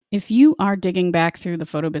If you are digging back through the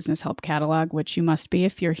Photo Business Help catalog, which you must be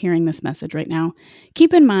if you're hearing this message right now,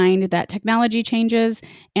 keep in mind that technology changes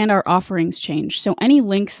and our offerings change. So any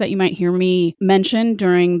links that you might hear me mention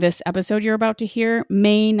during this episode you're about to hear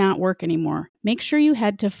may not work anymore. Make sure you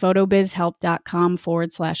head to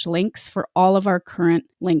photobizhelp.com/links for all of our current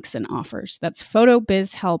links and offers. That's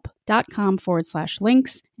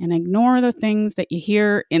photobizhelp.com/links, and ignore the things that you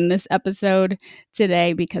hear in this episode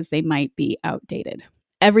today because they might be outdated.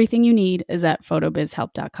 Everything you need is at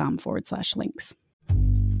photobizhelp.com/links.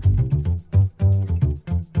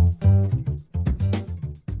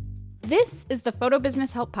 This is the Photo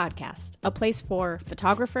Business Help Podcast, a place for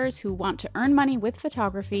photographers who want to earn money with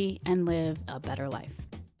photography and live a better life.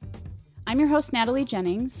 I'm your host, Natalie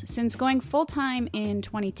Jennings. Since going full-time in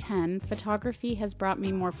 2010, photography has brought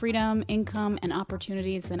me more freedom, income, and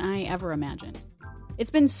opportunities than I ever imagined.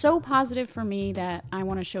 It's been so positive for me that I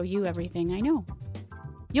want to show you everything I know.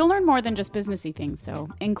 You'll learn more than just businessy things, though,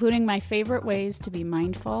 including my favorite ways to be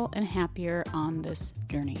mindful and happier on this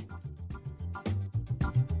journey.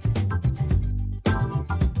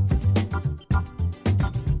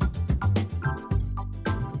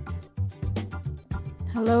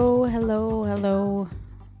 Hello,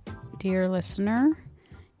 dear listener.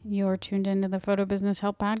 You're tuned into the Photo Business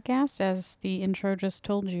Help Podcast, as the intro just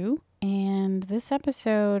told you. And this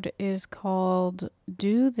episode is called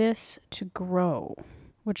Do This to Grow,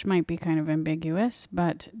 which might be kind of ambiguous,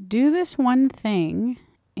 but do this one thing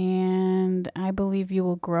and I believe you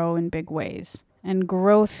will grow in big ways. And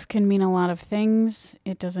growth can mean a lot of things.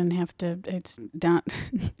 It doesn't have to, it's not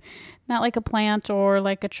like a plant or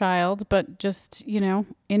like a child, but just,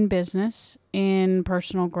 in business, in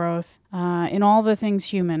personal growth, in all the things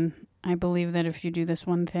human. I believe that if you do this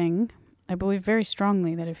one thing, I believe very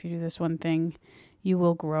strongly that if you do this one thing, you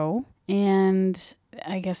will grow. And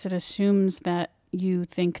I guess it assumes that you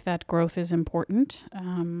think that growth is important.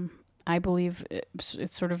 I believe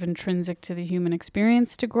it's sort of intrinsic to the human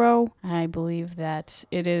experience to grow. I believe that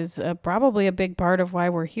it is probably a big part of why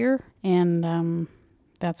we're here, and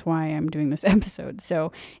that's why I'm doing this episode.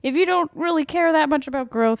 So if you don't really care that much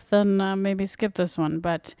about growth, then maybe skip this one.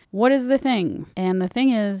 But what is the thing? And the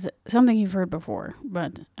thing is something you've heard before,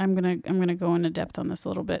 but I'm gonna go into depth on this a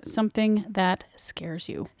little bit. Something that scares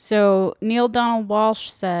you. So Neil Donald Walsh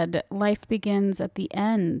said, "Life begins at the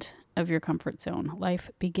end of your comfort zone.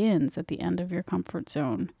 Life begins at the end of your comfort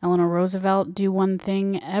zone." Eleanor Roosevelt, "Do one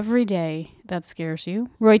thing every day that scares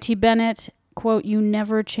you." Roy T. Bennett, quote, "You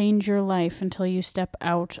never change your life until you step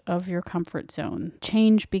out of your comfort zone.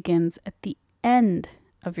 Change begins at the end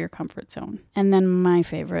of your comfort zone." And then my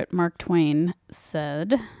favorite, Mark Twain,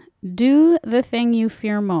 said, "Do the thing you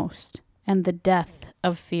fear most, and the death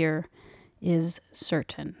of fear is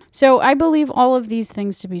certain." So I believe all of these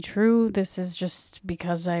things to be true. This is just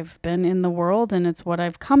because I've been in the world and it's what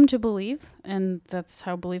I've come to believe, and that's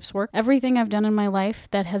how beliefs work. Everything I've done in my life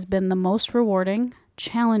that has been the most rewarding,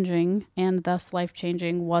 challenging, and thus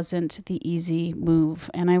life-changing wasn't the easy move.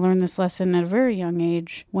 And I learned this lesson at a very young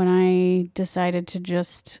age when I decided to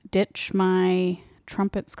just ditch my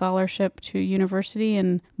trumpet scholarship to university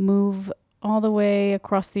and move all the way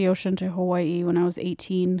across the ocean to Hawaii when I was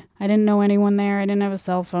 18. I didn't know anyone there. I didn't have a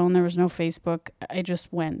cell phone. There was no Facebook. I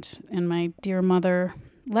just went. And my dear mother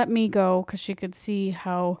let me go because she could see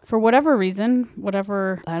how, for whatever reason,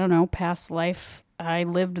 whatever, I don't know, past life I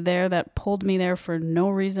lived there that pulled me there for no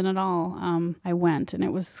reason at all. I went, and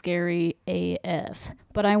it was scary AF.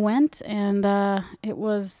 But I went, and it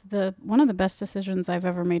was one of the best decisions I've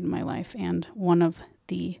ever made in my life, and one of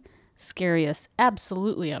the scariest,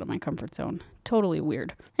 absolutely out of my comfort zone. Totally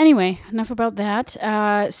weird. Anyway, enough about that.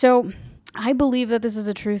 So I believe that this is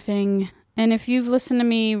a true thing. And if you've listened to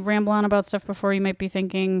me ramble on about stuff before, you might be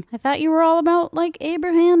thinking, I thought you were all about like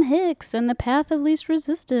Abraham Hicks and the path of least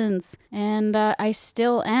resistance. And I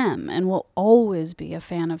still am and will always be a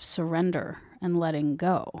fan of surrender and letting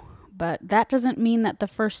go. But that doesn't mean that the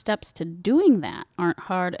first steps to doing that aren't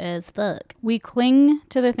hard as fuck. We cling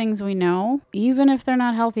to the things we know, even if they're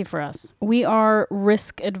not healthy for us. We are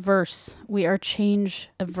risk adverse. We are change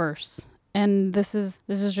averse. And this is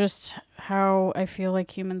just how I feel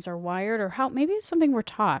like humans are wired, or how maybe it's something we're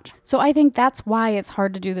taught. So I think that's why it's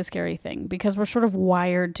hard to do the scary thing, because we're sort of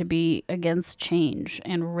wired to be against change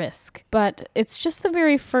and risk. But it's just the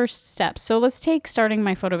very first step. So let's take starting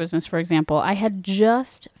my photo business, for example. I had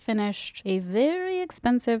just finished a very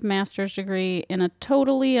expensive master's degree in a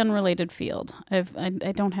totally unrelated field. I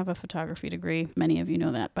don't have a photography degree. Many of you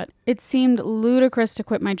know that. But it seemed ludicrous to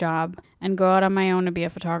quit my job and go out on my own to be a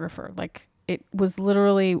photographer. Like, it was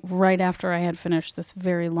literally right after I had finished this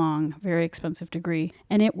very long, very expensive degree,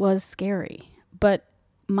 and it was scary. But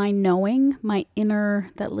my knowing, my inner,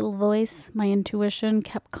 that little voice, my intuition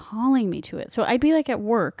kept calling me to it. So I'd be like at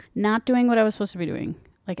work, not doing what I was supposed to be doing,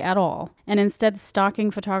 like at all, and instead stalking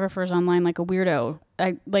photographers online like a weirdo.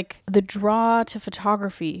 The draw to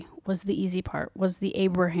photography was the easy part, was the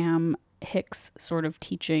Abraham Hicks sort of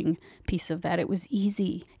teaching piece of that. It was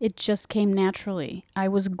easy. It just came naturally. I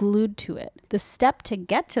was glued to it. The step to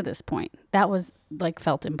get to this point, that was like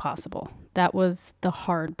felt impossible. That was the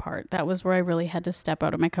hard part. That was where I really had to step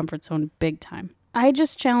out of my comfort zone big time. I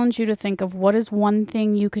just challenge you to think of what is one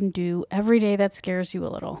thing you can do every day that scares you a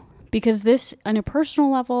little. Because this, on a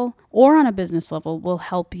personal level or on a business level, will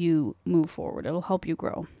help you move forward. It'll help you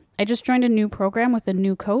grow. I just joined a new program with a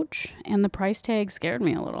new coach, and the price tag scared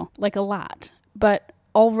me a little, like a lot. But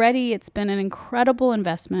already it's been an incredible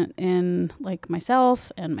investment in like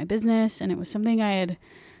myself and my business, and it was something I had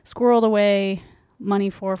squirreled away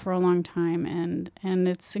money for a long time, and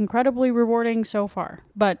it's incredibly rewarding so far.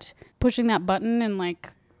 But pushing that button and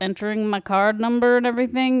like entering my card number and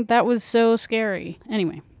everything, that was so scary.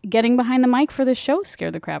 Anyway, getting behind the mic for this show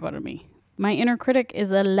scared the crap out of me. My inner critic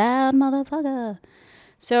is a loud motherfucker.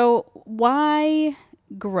 So why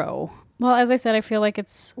grow? Well, as I said, I feel like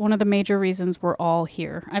it's one of the major reasons we're all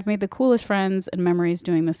here. I've made the coolest friends and memories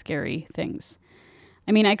doing the scary things.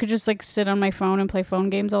 I mean, I could just like sit on my phone and play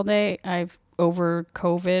phone games all day. I've, over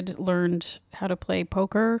COVID, learned how to play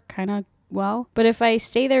poker kind of well. But if I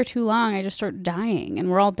stay there too long, I just start dying,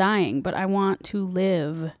 and we're all dying. But I want to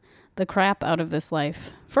live the crap out of this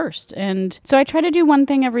life first. And so I try to do one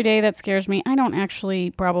thing every day that scares me. I don't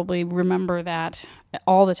actually probably remember that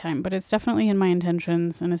all the time, but it's definitely in my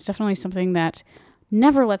intentions, and it's definitely something that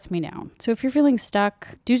never lets me down. So if you're feeling stuck,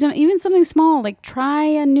 do even something small, like try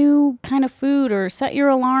a new kind of food or set your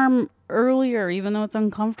alarm earlier, even though it's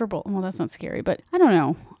uncomfortable. Well, that's not scary, but I don't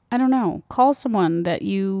know. Call someone that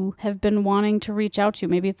you have been wanting to reach out to.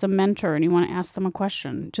 Maybe it's a mentor and you want to ask them a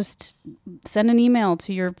question. Just send an email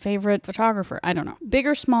to your favorite photographer. I don't know. Big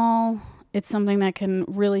or small, it's something that can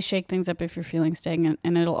really shake things up if you're feeling stagnant,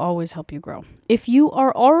 and it'll always help you grow. If you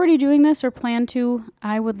are already doing this or plan to,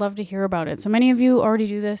 I would love to hear about it. So many of you already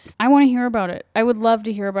do this. I want to hear about it. I would love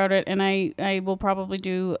to hear about it, and I will probably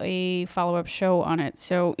do a follow-up show on it.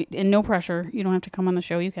 So, and no pressure. You don't have to come on the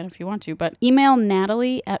show. You can if you want to. But email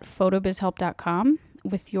Natalie@photobizhelp.com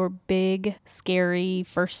with your big, scary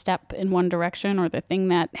first step in one direction, or the thing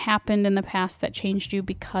that happened in the past that changed you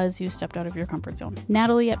because you stepped out of your comfort zone.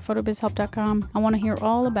 Natalie@photobizhelp.com. I want to hear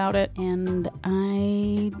all about it, and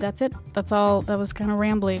that's it. That's all. That was kind of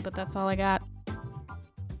rambly, but that's all I got.